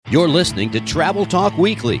You're listening to Travel Talk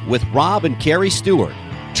Weekly with Rob and Carrie Stewart,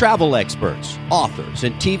 travel experts, authors,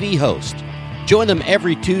 and TV hosts. Join them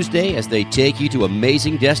every Tuesday as they take you to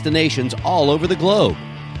amazing destinations all over the globe.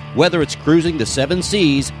 Whether it's cruising the 7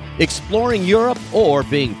 seas, exploring Europe, or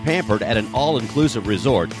being pampered at an all-inclusive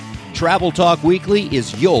resort, Travel Talk Weekly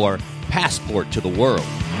is your passport to the world.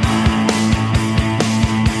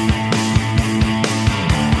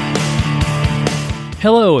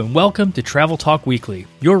 Hello and welcome to Travel Talk Weekly,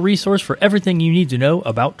 your resource for everything you need to know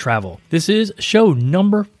about travel. This is show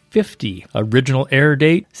number 50. Original air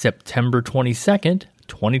date, September 22nd,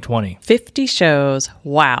 2020. 50 shows.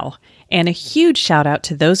 Wow. And a huge shout out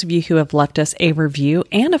to those of you who have left us a review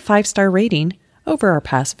and a 5-star rating over our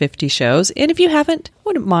past 50 shows. And if you haven't,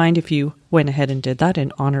 wouldn't mind if you went ahead and did that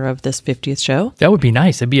in honor of this 50th show. That would be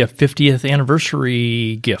nice. It'd be a 50th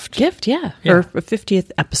anniversary gift. Yeah. Or a 50th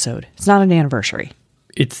episode. It's not an anniversary.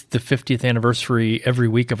 It's the 50th anniversary every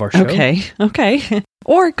week of our show. Okay.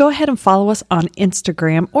 Or go ahead and follow us on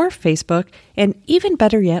Instagram or Facebook. And even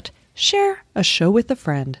better yet, share a show with a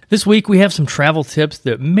friend. This week we have some travel tips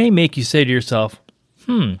that may make you say to yourself,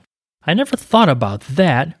 I never thought about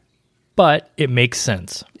that, but it makes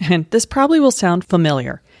sense. And this probably will sound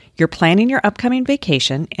familiar. You're planning your upcoming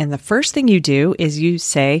vacation, and the first thing you do is you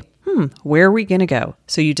say, where are we going to go?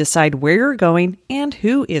 So you decide where you're going and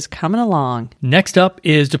who is coming along. Next up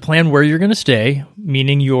is to plan where you're going to stay,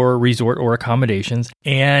 meaning your resort or accommodations.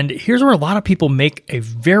 And here's where a lot of people make a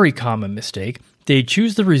very common mistake. They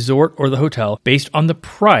choose the resort or the hotel based on the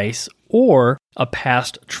price or a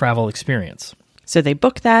past travel experience. So they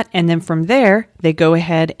book that, and then from there, they go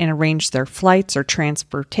ahead and arrange their flights or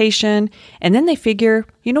transportation. And then they figure,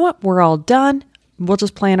 you know what, we're all done. We'll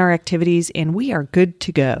just plan our activities and we are good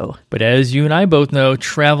to go. But as you and I both know,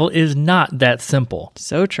 travel is not that simple.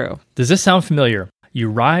 So true. Does this sound familiar?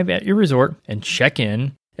 You arrive at your resort and check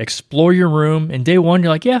in, explore your room, and day one,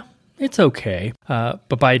 you're like, yeah, it's okay.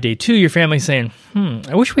 But by day two, your family's saying,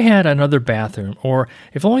 I wish we had another bathroom, or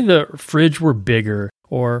if only the fridge were bigger,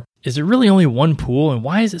 or is there really only one pool, and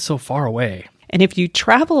why is it so far away? And if you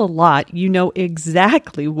travel a lot, you know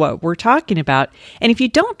exactly what we're talking about. And if you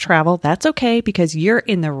don't travel, that's okay, because you're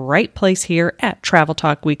in the right place here at Travel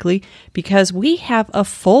Talk Weekly, because we have a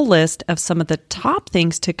full list of some of the top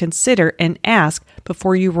things to consider and ask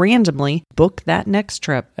before you randomly book that next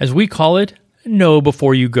trip. As we call it, know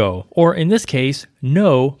before you go, or in this case,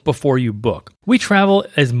 know before you book. We travel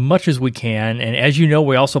as much as we can, and as you know,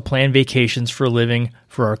 we also plan vacations for a living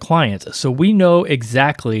for our clients, so we know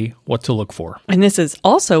exactly what to look for. And this is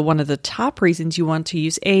also one of the top reasons you want to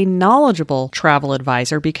use a knowledgeable travel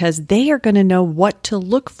advisor, because they are going to know what to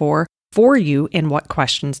look for you and what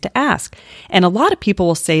questions to ask. And a lot of people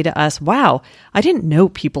will say to us, wow, I didn't know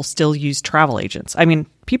people still use travel agents. I mean,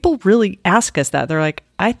 people really ask us that. They're like,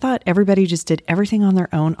 I thought everybody just did everything on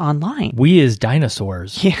their own online. We as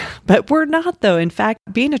dinosaurs. Yeah, but we're not though. In fact,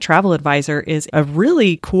 being a travel advisor is a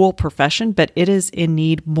really cool profession, but it is in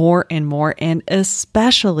need more and more, and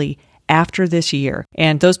especially after this year.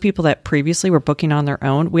 And those people that previously were booking on their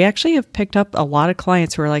own, we actually have picked up a lot of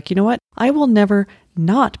clients who are like, you know what? I will never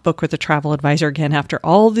not book with a travel advisor again after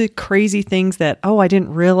all the crazy things that, I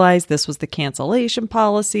didn't realize this was the cancellation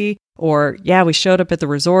policy, or we showed up at the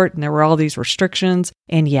resort and there were all these restrictions.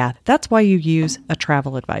 And that's why you use a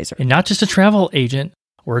travel advisor. And not just a travel agent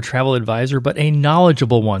or a travel advisor, but a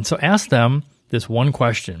knowledgeable one. So ask them this one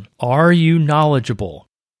question. Are you knowledgeable?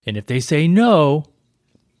 And if they say no,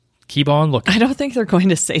 keep on looking. I don't think they're going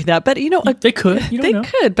to say that, but they could. They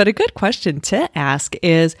could, but a good question to ask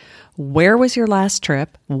is, where was your last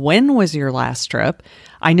trip? When was your last trip?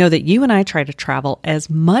 I know that you and I try to travel as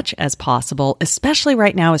much as possible, especially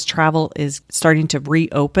right now as travel is starting to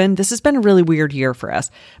reopen. This has been a really weird year for us,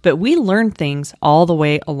 but we learn things all the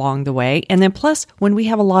way along the way. And then plus, when we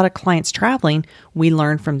have a lot of clients traveling, we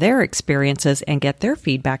learn from their experiences and get their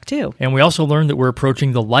feedback too. And we also learn that we're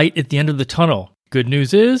approaching the light at the end of the tunnel. Good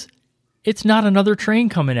news is, it's not another train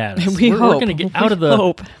coming at us. We're going to get out of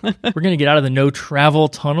the we're going to get out of the no travel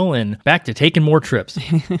tunnel and back to taking more trips.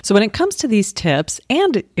 So when it comes to these tips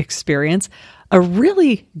and experience, a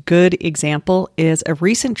really good example is a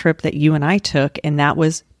recent trip that you and I took, and that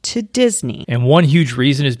was to Disney. And one huge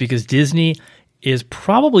reason is because Disney is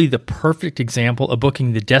probably the perfect example of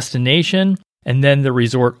booking the destination and then the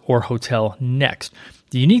resort or hotel next.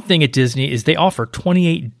 The unique thing at Disney is they offer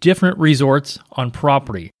 28 different resorts on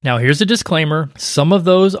property. Now, here's a disclaimer. Some of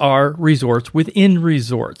those are resorts within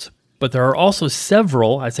resorts. but there are also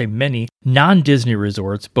several, I'd say many, non-Disney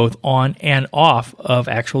resorts, both on and off of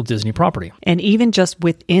actual Disney property. And even just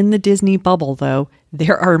within the Disney bubble, though,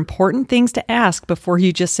 there are important things to ask before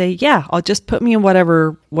you just say, yeah, I'll just put me in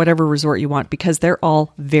whatever resort you want, because they're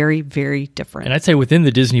all very, very different. And I'd say within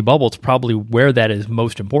the Disney bubble, it's probably where that is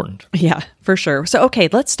most important. Yeah, for sure. So, okay,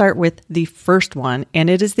 let's start with the first one, and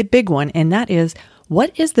it is the big one, and that is,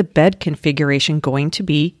 what is the bed configuration going to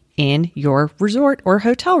be in your resort or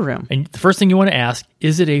hotel room? And the first thing you want to ask,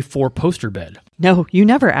 is it a 4-poster bed? No, you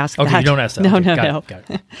never ask that. Okay, you don't ask that. No, Okay, no. Got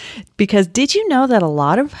it. Because did you know that a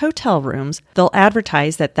lot of hotel rooms, they'll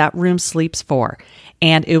advertise that room sleeps 4,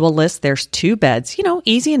 and it will list there's 2 beds.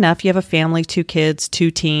 Easy enough. You have a family, 2 kids, 2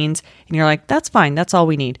 teens, and you're like, that's fine. That's all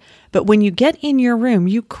we need. But when you get in your room,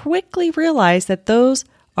 you quickly realize that those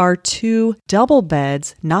are 2 double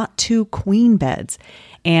beds, not 2 queen beds.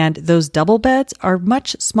 And those double beds are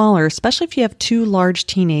much smaller, especially if you have 2 large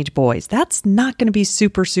teenage boys. That's not going to be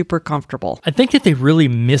super, super comfortable. I think that they really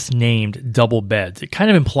misnamed double beds. It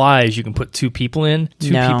kind of implies you can put 2 people in, 2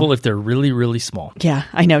 people if they're really, really small. Yeah,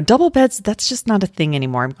 I know. Double beds, that's just not a thing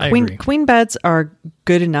anymore. I agree. Queen beds are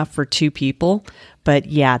good enough for 2 people. But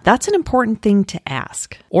yeah, that's an important thing to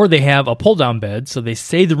ask. Or they have a pull-down bed, so they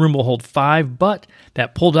say the room will hold 5, but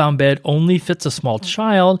that pull-down bed only fits a small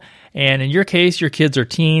child. And in your case, your kids are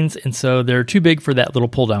teens, and so they're too big for that little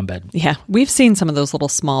pull-down bed. Yeah, we've seen some of those little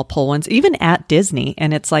small pull ones, even at Disney.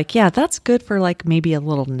 And it's like, yeah, that's good for like maybe a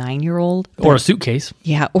little 9-year-old. Or a suitcase.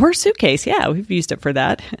 Yeah, or a suitcase. Yeah, we've used it for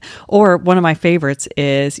that. Or one of my favorites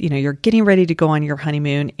is, you're getting ready to go on your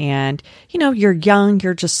honeymoon and, you're young,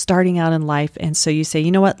 you're just starting out in life. And so you say,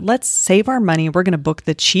 you know what, let's save our money. We're going to book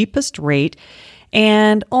the cheapest rate,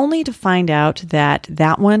 and only to find out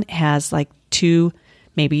that one has like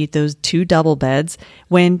maybe those 2 double beds.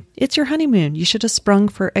 When it's your honeymoon, you should have sprung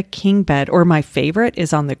for a king bed. Or my favorite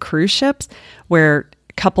is on the cruise ships, where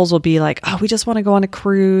couples will be like, oh, we just want to go on a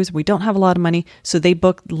cruise. We don't have a lot of money. So they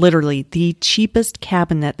book literally the cheapest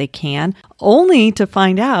cabin that they can, only to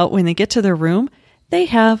find out when they get to their room, they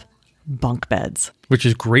have bunk beds. Which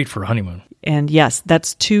is great for a honeymoon. And yes,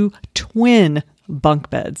 that's 2 twin bunk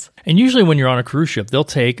beds. And usually when you're on a cruise ship, they'll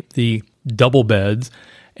take the double beds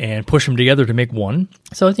and push them together to make one.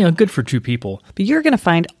 So, good for 2 people. But you're going to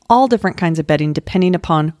find all different kinds of bedding depending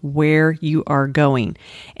upon where you are going.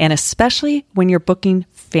 And especially when you're booking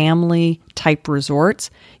family type resorts,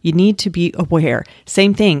 you need to be aware.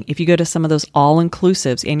 Same thing if you go to some of those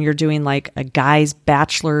all-inclusives and you're doing like a guy's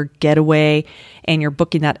bachelor getaway and you're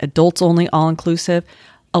booking that adults only all-inclusive.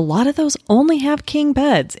 A lot of those only have king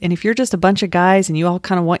beds. And if you're just a bunch of guys and you all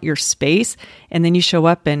kind of want your space, and then you show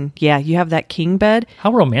up and you have that king bed.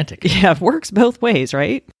 How romantic. Yeah, it works both ways,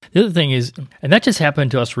 right? The other thing is, and that just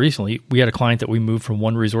happened to us recently, we had a client that we moved from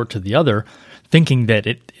one resort to the other thinking that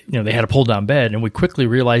they had a pull down bed, and we quickly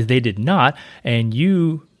realized they did not. And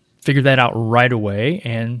you figured that out right away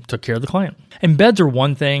and took care of the client. And beds are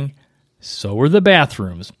one thing, so are the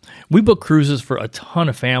bathrooms. We book cruises for a ton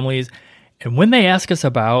of families. And when they ask us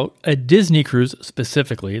about a Disney cruise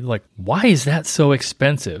specifically, like, why is that so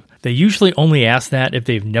expensive? They usually only ask that if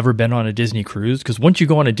they've never been on a Disney cruise, because once you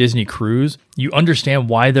go on a Disney cruise, you understand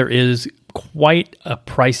why there is quite a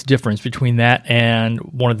price difference between that and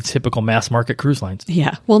one of the typical mass market cruise lines.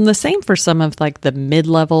 Yeah. Well, and the same for some of like the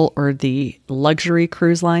mid-level or the luxury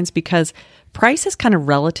cruise lines, because price is kind of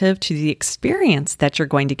relative to the experience that you're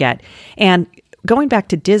going to get. And going back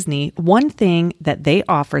to Disney, one thing that they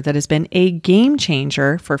offer that has been a game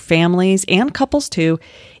changer for families and couples too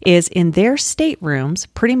is in their staterooms,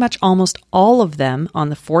 pretty much almost all of them on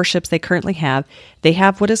the 4 ships they currently have, they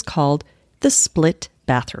have what is called the split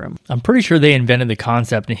bathroom. I'm pretty sure they invented the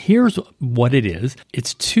concept, and here's what it is.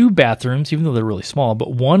 It's 2 bathrooms, even though they're really small,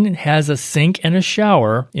 but one has a sink and a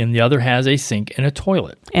shower, and the other has a sink and a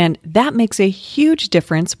toilet. And that makes a huge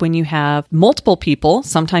difference when you have multiple people.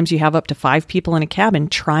 Sometimes you have up to 5 people in a cabin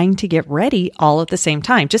trying to get ready all at the same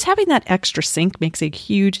time. Just having that extra sink makes a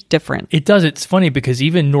huge difference. It does. It's funny because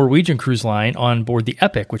even Norwegian Cruise Line on board the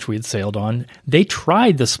Epic, which we had sailed on, they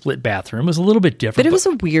tried the split bathroom. It was a little bit different. But it was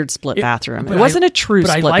a weird split bathroom. It wasn't a true split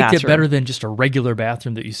bathroom. But I liked it better than just a regular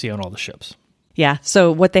bathroom that you see on all the ships. Yeah.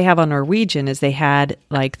 So what they have on Norwegian is they had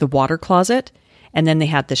like the water closet, and then they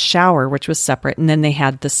had the shower, which was separate, and then they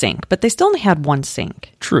had the sink. But they still only had one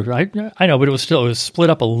sink. True. I know, but it was split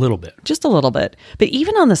up a little bit. Just a little bit. But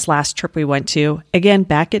even on this last trip we went to, again,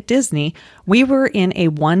 back at Disney, we were in a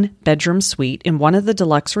 1-bedroom suite in one of the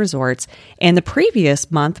deluxe resorts. And the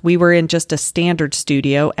previous month, we were in just a standard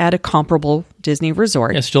studio at a comparable Disney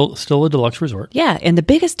resort. Yeah, still a deluxe resort. Yeah. And the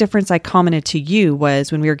biggest difference I commented to you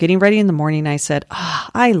was when we were getting ready in the morning, I said,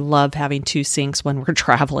 I love having 2 sinks when we're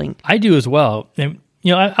traveling. I do as well. And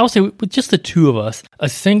I'll say with just the 2 of us, a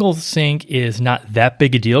single sink is not that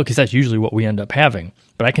big a deal because that's usually what we end up having.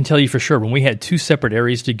 But I can tell you for sure, when we had 2 separate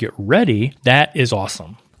areas to get ready, that is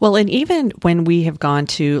awesome. Well, and even when we have gone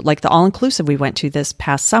to, like the all-inclusive we went to this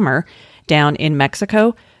past summer down in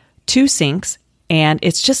Mexico, 2 sinks, and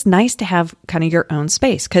it's just nice to have kind of your own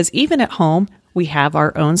space. Because even at home, we have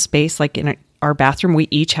our own space, like in our bathroom, we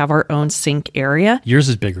each have our own sink area. Yours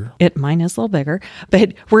is bigger. Mine is a little bigger,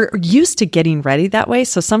 but we're used to getting ready that way.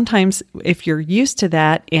 So sometimes if you're used to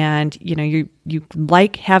that and you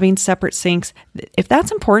like having separate sinks, if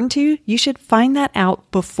that's important to you, you should find that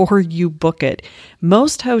out before you book it.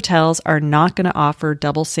 Most hotels are not going to offer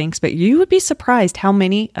double sinks, but you would be surprised how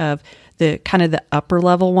many of the kind of the upper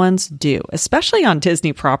level ones do, especially on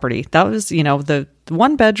Disney property. That was, the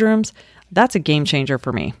 1 bedrooms. That's a game changer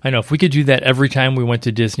for me. I know. If we could do that every time we went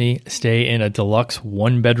to Disney, stay in a deluxe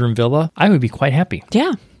 1-bedroom villa, I would be quite happy.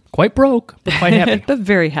 Yeah. Quite broke, but quite happy. But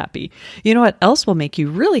very happy. You know what else will make you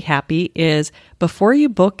really happy is before you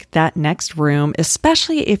book that next room,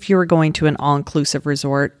 especially if you're going to an all-inclusive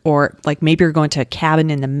resort or like maybe you're going to a cabin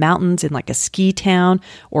in the mountains in like a ski town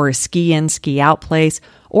or a ski in, ski out place,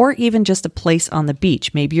 or even just a place on the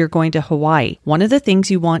beach. Maybe you're going to Hawaii. One of the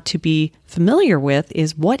things you want to be familiar with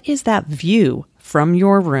is what is that view from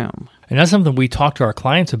your room? And that's something we talk to our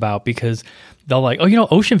clients about because they're like,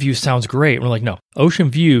 ocean view sounds great. And we're like, no, ocean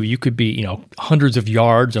view, you could be, hundreds of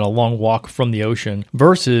yards and a long walk from the ocean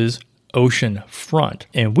versus ocean front.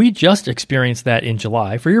 And we just experienced that in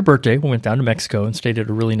July for your birthday. We went down to Mexico and stayed at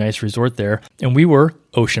a really nice resort there. And we were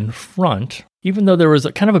ocean front. Even though there was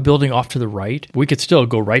kind of a building off to the right, we could still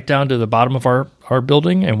go right down to the bottom of our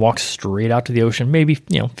building and walk straight out to the ocean, maybe,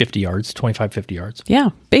 50 yards, 25, 50 yards. Yeah,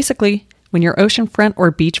 basically, when you're oceanfront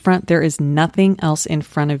or beachfront, there is nothing else in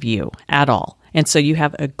front of you at all. And so you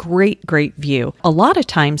have a great, great view. A lot of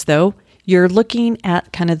times, though, you're looking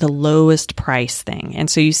at kind of the lowest price thing. And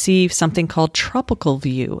so you see something called tropical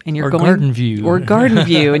view and you're going garden view or garden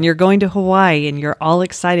view and you're going to Hawaii and you're all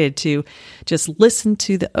excited to just listen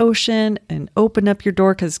to the ocean and open up your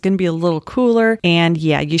door because it's going to be a little cooler. And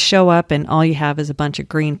yeah, you show up and all you have is a bunch of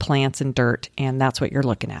green plants and dirt. And that's what you're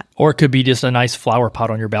looking at. Or it could be just a nice flower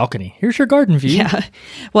pot on your balcony. Here's your garden view. Yeah.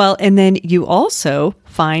 Well, and then you also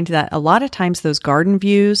find that a lot of times those garden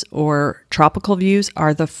views or tropical views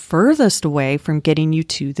are the furthest away from getting you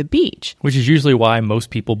to the beach. Which is usually why most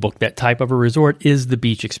people book that type of a resort is the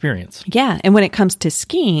beach experience. Yeah. And when it comes to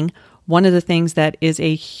skiing, one of the things that is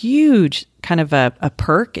a huge kind of a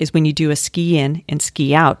perk is when you do a ski in and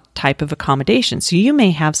ski out type of accommodation. So you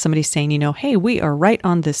may have somebody saying, hey, we are right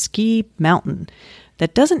on the ski mountain.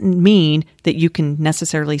 That doesn't mean that you can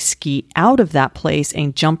necessarily ski out of that place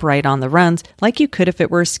and jump right on the runs like you could if it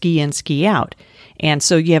were ski in, ski out. And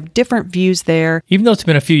so you have different views there. Even though it's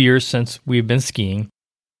been a few years since we've been skiing,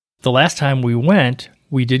 the last time we went,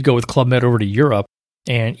 we did go with Club Med over to Europe,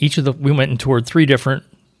 and we went and toured 3 different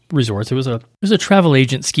resorts. It was a travel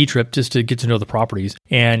agent ski trip just to get to know the properties.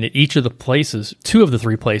 And at each of the places, 2 of the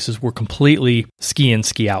 3 places were completely ski in,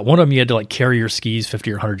 ski out. One of them you had to carry your skis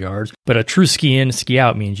 50 or 100 yards. But a true ski in, ski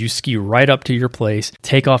out means you ski right up to your place,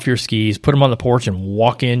 take off your skis, put them on the porch and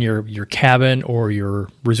walk in your cabin or your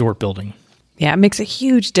resort building. Yeah, it makes a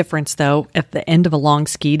huge difference, though, at the end of a long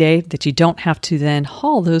ski day that you don't have to then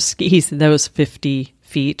haul those skis those 50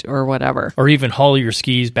 feet or whatever. Or even haul your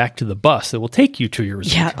skis back to the bus that will take you to your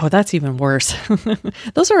resort. Yeah, that's even worse.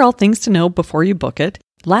 Those are all things to know before you book it.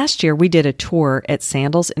 Last year, we did a tour at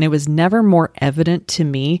Sandals, and it was never more evident to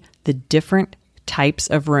me the different types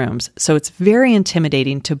of rooms. So it's very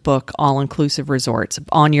intimidating to book all-inclusive resorts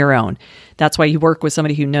on your own. That's why you work with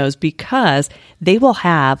somebody who knows, because they will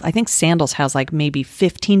have, I think Sandals has maybe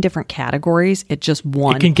 15 different categories at just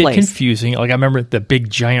one place. It can get confusing. I remember the big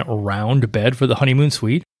giant round bed for the honeymoon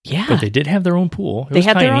suite. Yeah. But they did have their own pool. They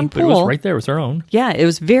had their own pool. But it was right there with their own. Yeah, it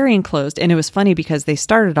was very enclosed. And it was funny because they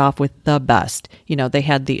started off with the best. They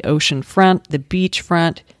had the ocean front, the beach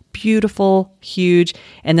front, beautiful, huge.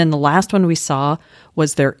 And then the last one we saw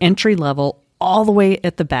was their entry level all the way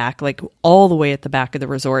at the back, like all the way at the back of the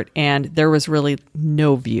resort, and there was really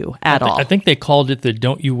no view at all. I think they called it the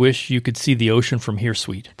 "Don't You Wish You Could See the Ocean from Here"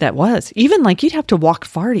 suite. That was. Even like you'd have to walk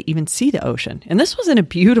far to even see the ocean. And this was in a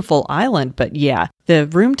beautiful island, but yeah, the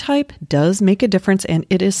room type does make a difference, and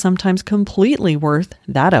it is sometimes completely worth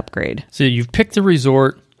that upgrade. So you've picked the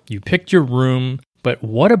resort, you picked your room, but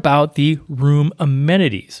what about the room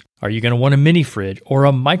amenities? Are you going to want a mini fridge or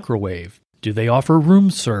a microwave? Do they offer room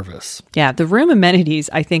service? Yeah, the room amenities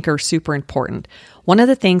I think are super important. One of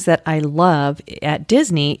the things that I love at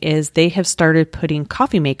Disney is they have started putting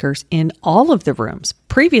coffee makers in all of the rooms.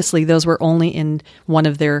 Previously, those were only in one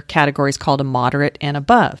of their categories called a moderate and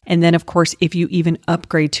above. And then, of course, if you even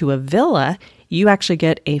upgrade to a villa, you actually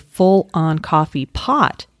get a full-on coffee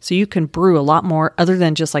pot. So you can brew a lot more other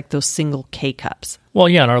than just like those single K-cups. Well,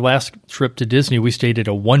 yeah, on our last trip to Disney, we stayed at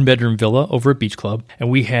a one-bedroom villa over at Beach Club, and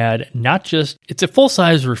we had not just, it's a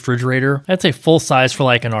full-size refrigerator. I'd say full-size for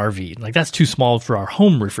like an RV. Like that's too small for our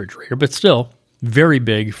home refrigerator, but still very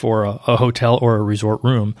big for a hotel or a resort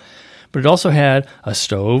room. But it also had a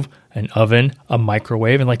stove, an oven, a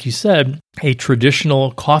microwave, and like you said, a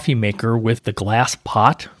traditional coffee maker with the glass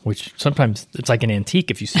pot, which sometimes it's like an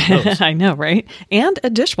antique if you see those. I know, right? And a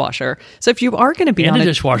dishwasher. So if you are going to be and on a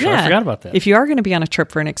dishwasher, I forgot about that. If you are going to be on a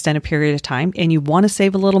trip for an extended period of time and you want to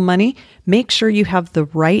save a little money, make sure you have the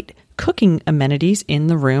right cooking amenities in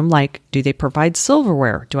the room, like do they provide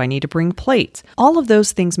silverware? Do I need to bring plates? All of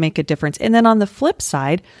those things make a difference. And then on the flip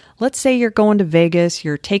side, let's say you're going to Vegas,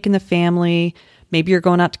 you're taking the family, maybe you're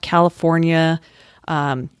going out to California.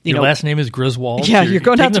 Your last name is Griswold. Yeah, you're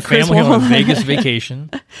going out to the family on a Vegas vacation.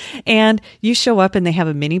 And you show up and they have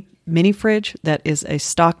a mini fridge that is a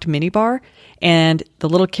stocked mini bar, and the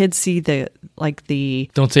little kids see the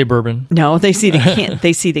Don't say bourbon. No, they see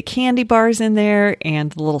the candy bars in there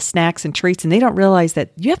and the little snacks and treats, and they don't realize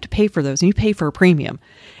that you have to pay for those and you pay for a premium.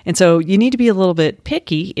 And so you need to be a little bit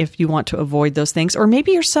picky if you want to avoid those things, or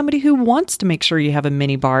maybe you're somebody who wants to make sure you have a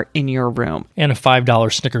mini bar in your room. And a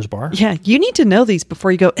 $5 Snickers bar. Yeah, you need to know these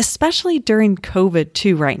before you go, especially during COVID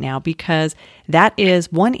too right now, because that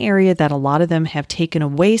is one area that a lot of them have taken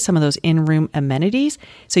away some of those in-room amenities.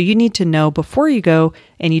 So you need to know before you go,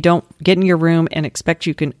 and you don't get in your room and expect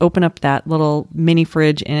you can open up that little mini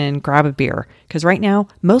fridge and grab a beer. Because right now,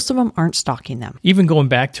 most of them aren't stocking them. Even going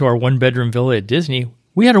back to our one-bedroom villa at Disney,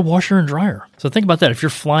 we had a washer and dryer. So think about that. If you're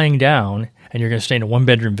flying down and you're going to stay in a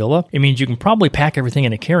one-bedroom villa, it means you can probably pack everything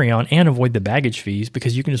in a carry-on and avoid the baggage fees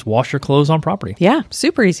because you can just wash your clothes on property. Yeah,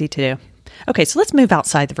 super easy to do. Okay, so let's move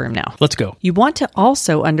outside the room now. Let's go. You want to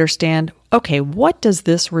also understand, okay, what does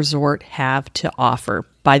this resort have to offer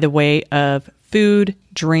by the way of food,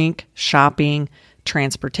 drink, shopping,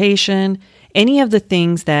 transportation, any of the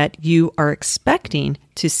things that you are expecting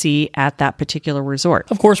to see at that particular resort.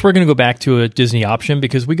 Of course, we're going to go back to a Disney option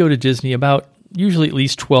because we go to Disney about usually at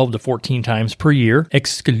least 12 to 14 times per year,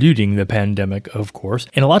 excluding the pandemic, of course.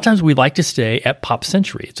 And a lot of times we like to stay at Pop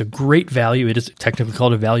Century. It's a great value. It is technically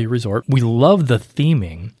called a value resort. We love the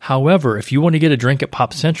theming. However, if you want to get a drink at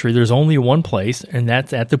Pop Century, there's only one place, and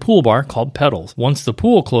that's at the pool bar called Petals. Once the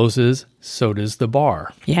pool closes, so does the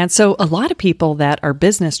bar. Yeah, and so a lot of people that are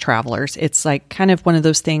business travelers, it's like kind of one of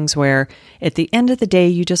those things where at the end of the day,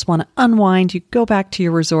 you just want to unwind, you go back to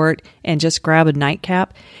your resort and just grab a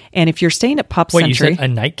nightcap. And if you're staying at Pop Century... Wait, you said a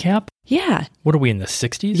nightcap? Yeah. What are we in the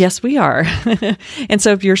 60s? Yes, we are. And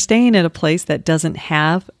so if you're staying at a place that doesn't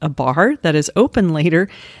have a bar that is open later,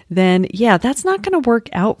 then yeah, that's not going to work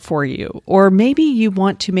out for you. Or maybe you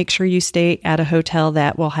want to make sure you stay at a hotel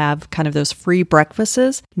that will have kind of those free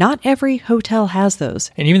breakfasts. Not every hotel has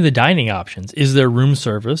those. And even the dining options. Is there room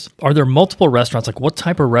service? Are there multiple restaurants? Like what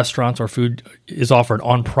type of restaurants or food is offered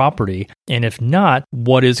on property? And if not,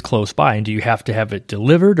 what is close by? And do you have to have it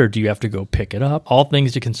delivered or do you have to go pick it up? All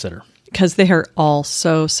things to consider. Because they are all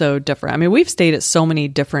so different. I mean, we've stayed at so many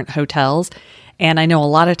different hotels, and I know a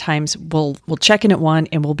lot of times we'll check in at one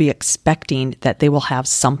and we'll be expecting that they will have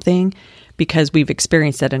something because we've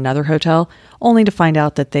experienced at another hotel, only to find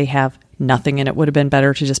out that they have nothing, and it would have been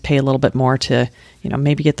better to just pay a little bit more to,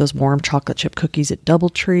 maybe get those warm chocolate chip cookies at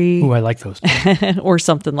DoubleTree. Ooh, I like those. Or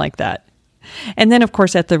something like that. And then, of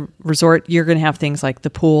course, at the resort, you're going to have things like the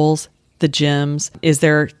pools, the gyms. Is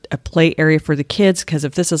there a play area for the kids? Because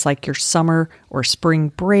if this is like your summer or spring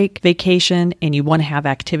break vacation and you want to have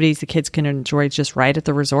activities the kids can enjoy just right at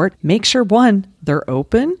the resort, make sure, one, they're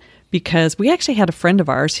open. Because we actually had a friend of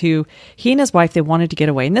ours who, he and his wife, they wanted to get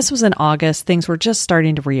away. And this was in August. Things were just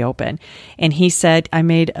starting to reopen. And he said, I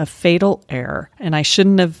made a fatal error and I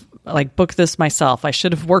shouldn't have like book this myself. I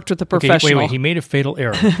should have worked with a professional. Wait. He made a fatal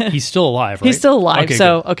error. He's still alive, right? He's still alive. Okay,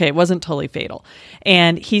 so, good. okay, it wasn't totally fatal.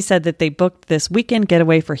 And he said that they booked this weekend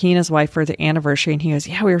getaway for he and his wife for the anniversary. And he goes,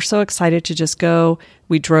 yeah, we were so excited to just go.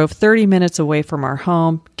 We drove 30 minutes away from our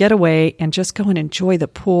home, get away and just go and enjoy the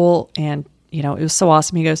pool. And, it was so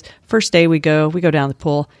awesome. He goes, first day we go down the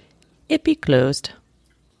pool. It be closed.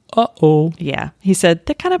 Uh-oh. Yeah. He said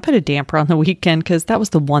that kind of put a damper on the weekend because that was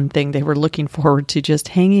the one thing they were looking forward to, just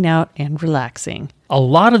hanging out and relaxing. A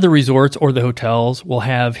lot of the resorts or the hotels will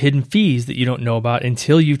have hidden fees that you don't know about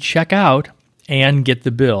until you check out and get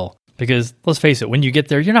the bill. Because let's face it, when you get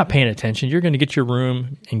there, you're not paying attention. You're going to get your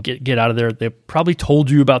room and get out of there. They probably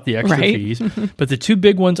told you about the extra fees. But the two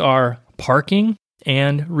big ones are parking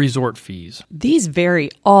and resort fees. These vary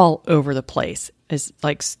all over the place. Is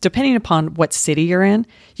like depending upon what city you're in.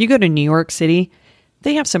 You go to New York City,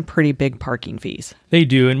 they have some pretty big parking fees. They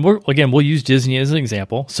do. And we'll use Disney as an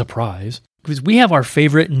example. Surprise. Because we have our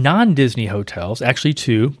favorite non-Disney hotels, actually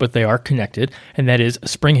two, but they are connected, and that is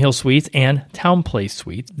Spring Hill Suites and Town Place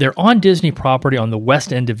Suites. They're on Disney property on the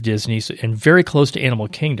west end of Disney and very close to Animal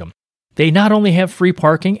Kingdom. They not only have free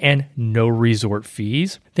parking and no resort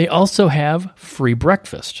fees, they also have free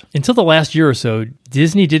breakfast. Until the last year or so,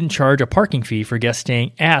 Disney didn't charge a parking fee for guests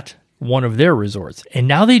staying at one of their resorts. And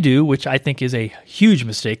now they do, which I think is a huge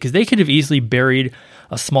mistake because they could have easily buried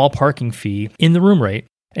a small parking fee in the room rate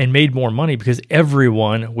and made more money because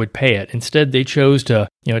everyone would pay it. Instead, they chose to,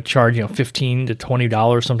 charge, $15 to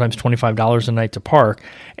 $20, sometimes $25 a night to park.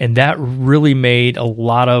 And that really made a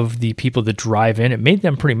lot of the people that drive in, it made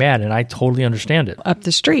them pretty mad. And I totally understand it. Up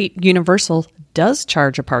the street, Universal does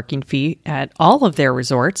charge a parking fee at all of their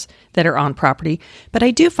resorts that are on property. But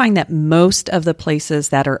I do find that most of the places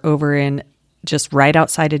that are over in just right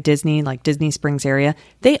outside of Disney, like Disney Springs area,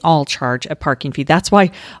 they all charge a parking fee. That's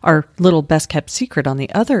why our little best kept secret on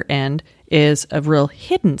the other end is a real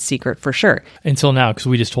hidden secret for sure. Until now, because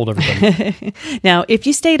we just told everybody. Now, if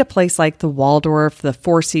you stay at a place like the Waldorf, the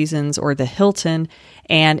Four Seasons, or the Hilton,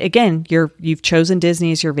 and again, you've chosen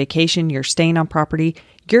Disney as your vacation, you're staying on property,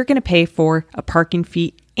 you're going to pay for a parking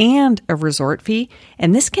fee and a resort fee,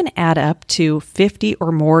 and this can add up to $50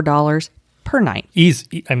 or more per night.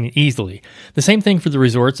 Easily. The same thing for the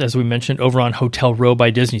resorts, as we mentioned, over on Hotel Row by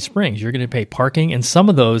Disney Springs. You're going to pay parking, and some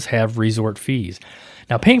of those have resort fees.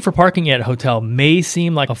 Now, paying for parking at a hotel may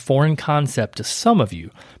seem like a foreign concept to some of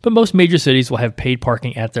you, but most major cities will have paid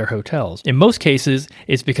parking at their hotels. In most cases,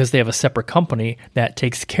 it's because they have a separate company that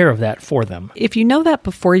takes care of that for them. If you know that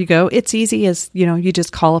before you go, it's easy as, you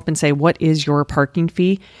just call up and say, what is your parking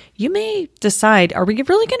fee? You may decide, are we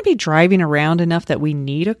really going to be driving around enough that we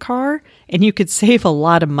need a car? And you could save a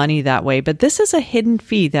lot of money that way. But this is a hidden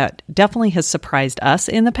fee that definitely has surprised us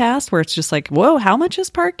in the past, where it's just like, whoa, how much is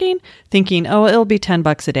parking? Thinking, oh, it'll be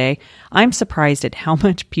 $10 a day. I'm surprised at how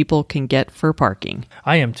much people can get for parking.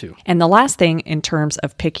 I am too. And the last thing in terms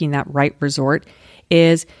of picking that right resort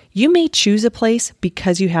is you may choose a place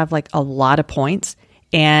because you have like a lot of points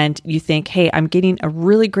and you think, hey, I'm getting a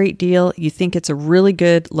really great deal. You think it's a really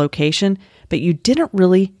good location, but you didn't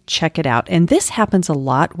really check it out. And this happens a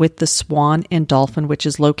lot with the Swan and Dolphin, which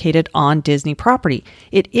is located on Disney property.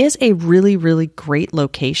 It is a really, really great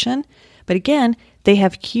location. But again, they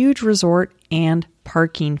have huge resort and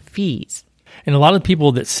parking fees. And a lot of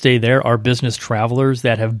people that stay there are business travelers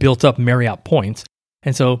that have built up Marriott points.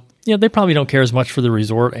 And so, they probably don't care as much for the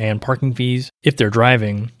resort and parking fees if they're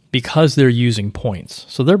driving because they're using points.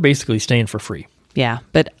 So they're basically staying for free. Yeah,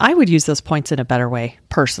 but I would use those points in a better way,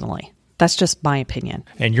 personally. That's just my opinion.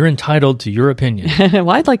 And you're entitled to your opinion.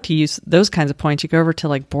 Well, I'd like to use those kinds of points. You go over to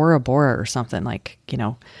like Bora Bora or something, like,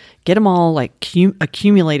 get them all like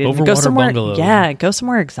accumulated. Overwater go somewhere, bungalow. Yeah, go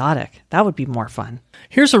somewhere exotic. That would be more fun.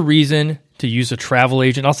 Here's a reason to use a travel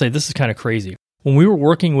agent. I'll say this is kind of crazy. When we were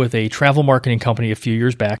working with a travel marketing company a few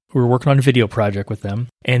years back, we were working on a video project with them,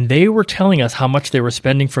 and they were telling us how much they were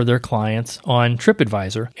spending for their clients on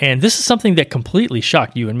TripAdvisor. And this is something that completely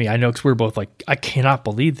shocked you and me. I know because we were both like, I cannot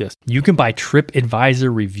believe this. You can buy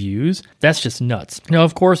TripAdvisor reviews? That's just nuts. Now,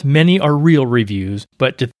 of course, many are real reviews,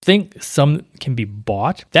 but to think some can be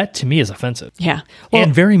bought, that to me is offensive. Yeah. Well,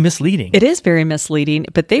 and very misleading. It is very misleading,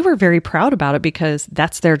 but they were very proud about it because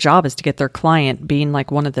that's their job, is to get their client being like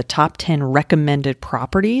one of the top 10 recommended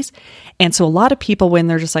properties. And so a lot of people, when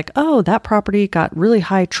they're just like, oh, that property got really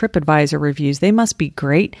high TripAdvisor reviews, they must be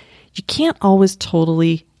great. You can't always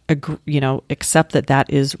totally accept that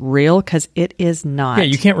is real, because it is not. Yeah,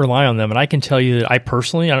 you can't rely on them. And I can tell you that I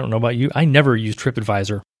personally, I don't know about you, I never use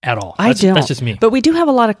TripAdvisor at all. I don't. That's just me. But we do have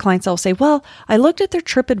a lot of clients that will say, well, I looked at their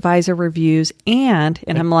TripAdvisor reviews and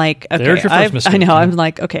I'm like, okay, there's your first mistake. I know. I'm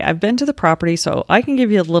like, okay, I've been to the property, so I can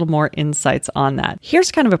give you a little more insights on that.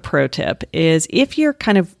 Here's kind of a pro tip is if you're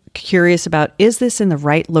kind of curious about, is this in the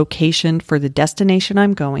right location for the destination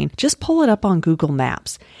I'm going, just pull it up on Google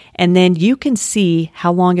Maps. And then you can see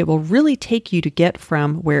how long it will really take you to get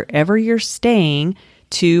from wherever you're staying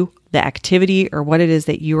to the activity or what it is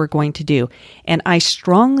that you are going to do. And I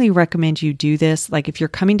strongly recommend you do this. Like if you're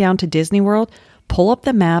coming down to Disney World, pull up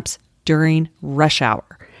the maps during rush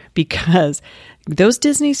hour, because those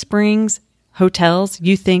Disney Springs hotels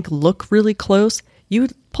you think look really close, you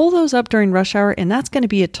pull those up during rush hour, and that's going to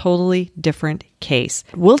be a totally different case.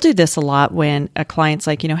 We'll do this a lot when a client's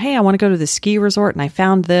like, hey, I want to go to the ski resort and I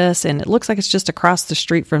found this and it looks like it's just across the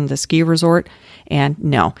street from the ski resort. And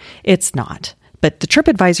no, it's not. But the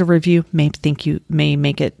TripAdvisor review may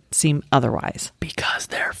make it seem otherwise. Because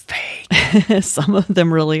they're fake. Some of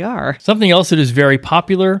them really are. Something else that is very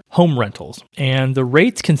popular, home rentals. And the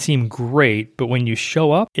rates can seem great, but when you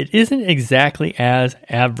show up, it isn't exactly as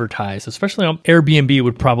advertised. Especially on Airbnb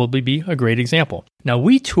would probably be a great example. Now,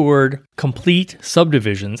 we toured complete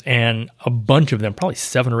subdivisions, and a bunch of them, probably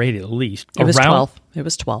 7 or 8 at least. It was 12. It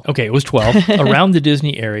was 12. Okay, it was 12 around the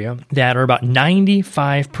Disney area that are about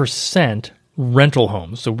 95% rental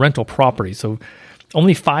homes, so rental properties. So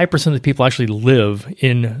only 5% of the people actually live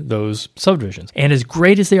in those subdivisions. And as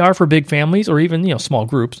great as they are for big families or even, small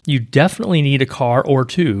groups, you definitely need a car or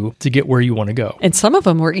two to get where you want to go. And some of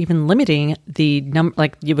them were even limiting the number,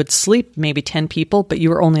 like you would sleep maybe 10 people, but you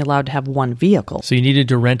were only allowed to have one vehicle. So you needed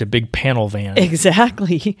to rent a big panel van.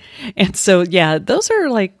 Exactly. And so, yeah, those are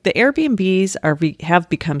like the Airbnbs have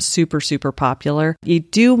become super, super popular. You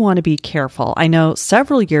do want to be careful. I know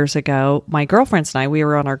several years ago, my girlfriends and I, we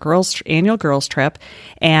were on our annual girls trip,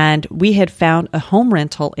 and we had found a home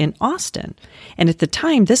rental in Austin. And at the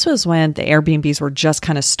time, this was when the Airbnbs were just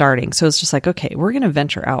kind of starting. So it's just like, okay, we're going to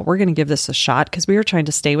venture out. We're going to give this a shot, because we were trying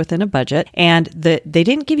to stay within a budget. And they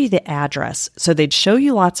didn't give you the address. So they'd show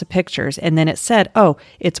you lots of pictures. And then it said, oh,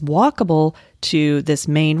 it's walkable to this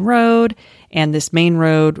main road, and this main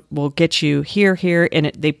road will get you here.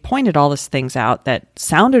 And they pointed all these things out that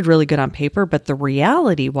sounded really good on paper, but the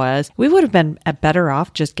reality was we would have been better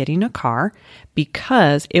off just getting a car,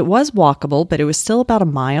 because it was walkable, but it was still about a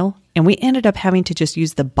mile. And we ended up having to just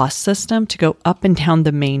use the bus system to go up and down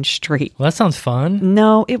the main street. Well, that sounds fun.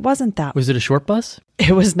 No, it wasn't that. Was it a short bus?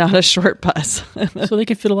 It was not a short bus. So they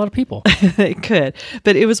could fit a lot of people. They could.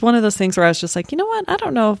 But it was one of those things where I was just like, you know what? I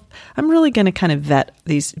don't know if I'm really going to kind of vet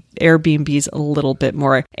these Airbnbs a little bit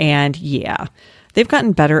more. And yeah, they've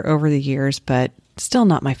gotten better over the years, but still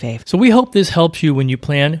not my fave. So we hope this helps you when you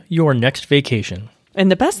plan your next vacation. And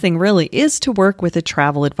the best thing really is to work with a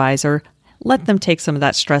travel advisor. Let them take some of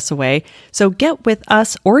that stress away. So get with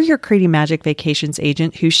us or your Creating Magic Vacations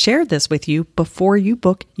agent who shared this with you before you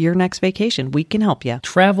book your next vacation. We can help you.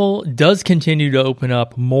 Travel does continue to open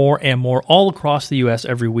up more and more all across the U.S.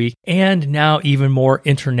 every week, and now even more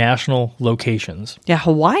international locations. Yeah,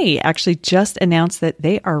 Hawaii actually just announced that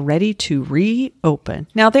they are ready to reopen.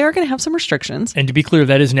 Now, they are going to have some restrictions. And to be clear,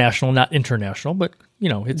 that is national, not international, but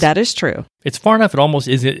that is true. It's far enough. It almost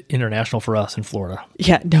is international for us in Florida.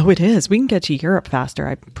 Yeah, no, it is. We can get to Europe faster.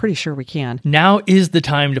 I'm pretty sure we can. Now is the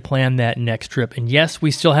time to plan that next trip. And yes, we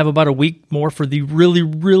still have about a week more for the really,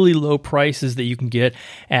 really low prices that you can get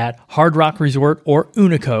at Hard Rock Resort or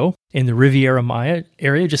Unico in the Riviera Maya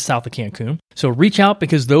area, just south of Cancun. So reach out,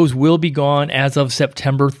 because those will be gone as of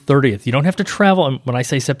September 30th. You don't have to travel. And when I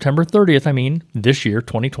say September 30th, I mean this year,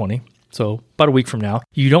 2020. So about a week from now.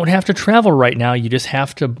 You don't have to travel right now. You just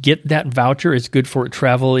have to get that voucher. It's good for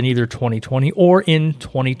travel in either 2020 or in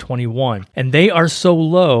 2021. And they are so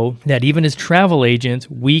low that even as travel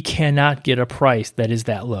agents, we cannot get a price that is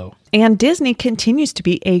that low. And Disney continues to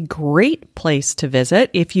be a great place to visit.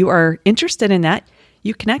 If you are interested in that,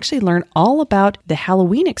 you can actually learn all about the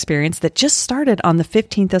Halloween experience that just started on the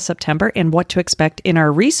 15th of September and what to expect in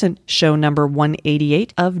our recent show number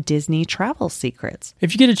 188 of Disney Travel Secrets.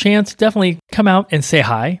 If you get a chance, definitely come out and say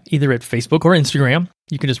hi, either at Facebook or Instagram.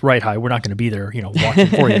 You can just write hi. We're not going to be there, watching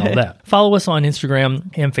for you and all that. Follow us on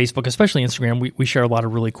Instagram and Facebook, especially Instagram. We share a lot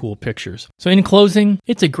of really cool pictures. So in closing,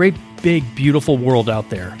 it's a great, big, beautiful world out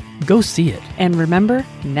there. Go see it. And remember,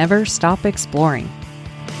 never stop exploring.